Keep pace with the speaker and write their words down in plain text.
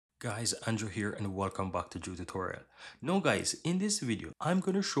Guys, Andrew here and welcome back to Drew Tutorial. Now guys, in this video, I'm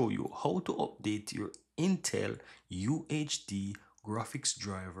going to show you how to update your Intel UHD graphics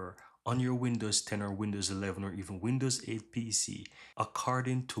driver on your Windows 10 or Windows 11 or even Windows 8 PC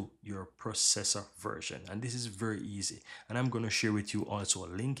according to your processor version. And this is very easy. And I'm going to share with you also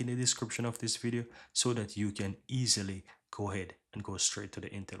a link in the description of this video so that you can easily go ahead and go straight to the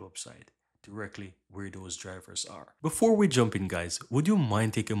Intel website directly where those drivers are. Before we jump in guys, would you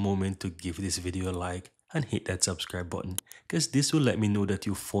mind take a moment to give this video a like and hit that subscribe button, because this will let me know that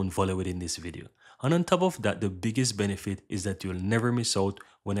you found value within this video. And on top of that, the biggest benefit is that you'll never miss out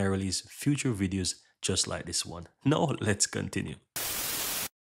when I release future videos just like this one. Now let's continue.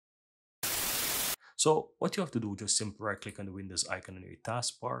 So what you have to do, just simply right click on the Windows icon on your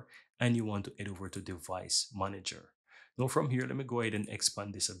taskbar and you want to head over to Device Manager. Now from here, let me go ahead and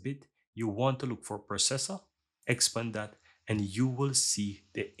expand this a bit. You want to look for processor, expand that, and you will see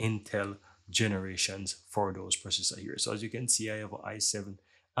the Intel generations for those processors here. So as you can see, I have an i7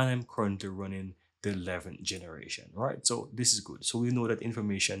 and I'm currently running the 11th generation, right? So this is good. So we know that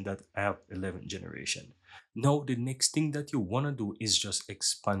information that I have 11th generation. Now, the next thing that you want to do is just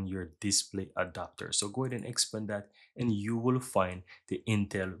expand your display adapter. So go ahead and expand that and you will find the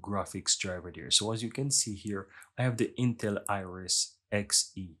Intel graphics driver there. So as you can see here, I have the Intel Iris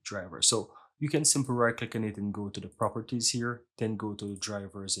Xe driver. So you can simply right click on it and go to the properties here, then go to the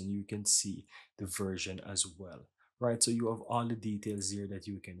drivers and you can see the version as well, right? So you have all the details here that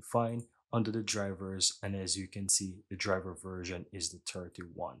you can find under the drivers. And as you can see, the driver version is the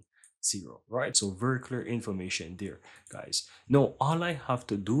 31.0, right? So very clear information there, guys. Now all I have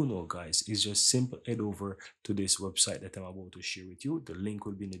to do now, guys, is just simply head over to this website that I'm about to share with you. The link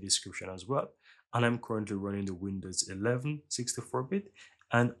will be in the description as well. And I'm currently running the Windows 11 64-bit,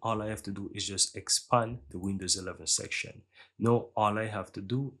 and all I have to do is just expand the Windows 11 section. Now all I have to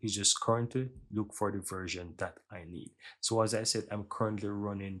do is just currently look for the version that I need. So as I said, I'm currently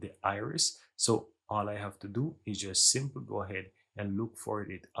running the Iris, so all I have to do is just simply go ahead and look for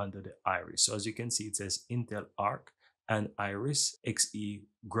it under the Iris. So as you can see, it says Intel Arc and Iris Xe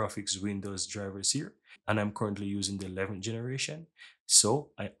graphics Windows drivers here, and I'm currently using the 11th generation. So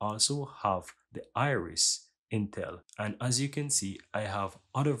I also have the Iris Intel, and as you can see, I have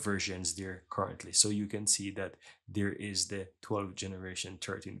other versions there currently. So you can see that there is the 12th generation,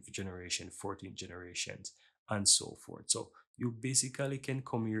 13th generation, 14th generations, and so forth. So you basically can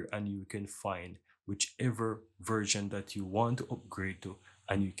come here and you can find whichever version that you want to upgrade to,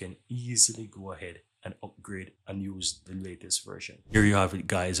 and you can easily go ahead and upgrade and use the latest version. Here you have it,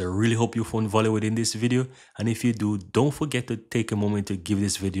 guys. I really hope you found value within this video, and if you do, don't forget to take a moment to give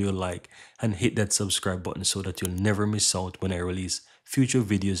this video a like and hit that subscribe button so that you'll never miss out when I release future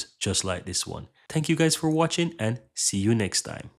videos just like this one. Thank you guys for watching and see you next time.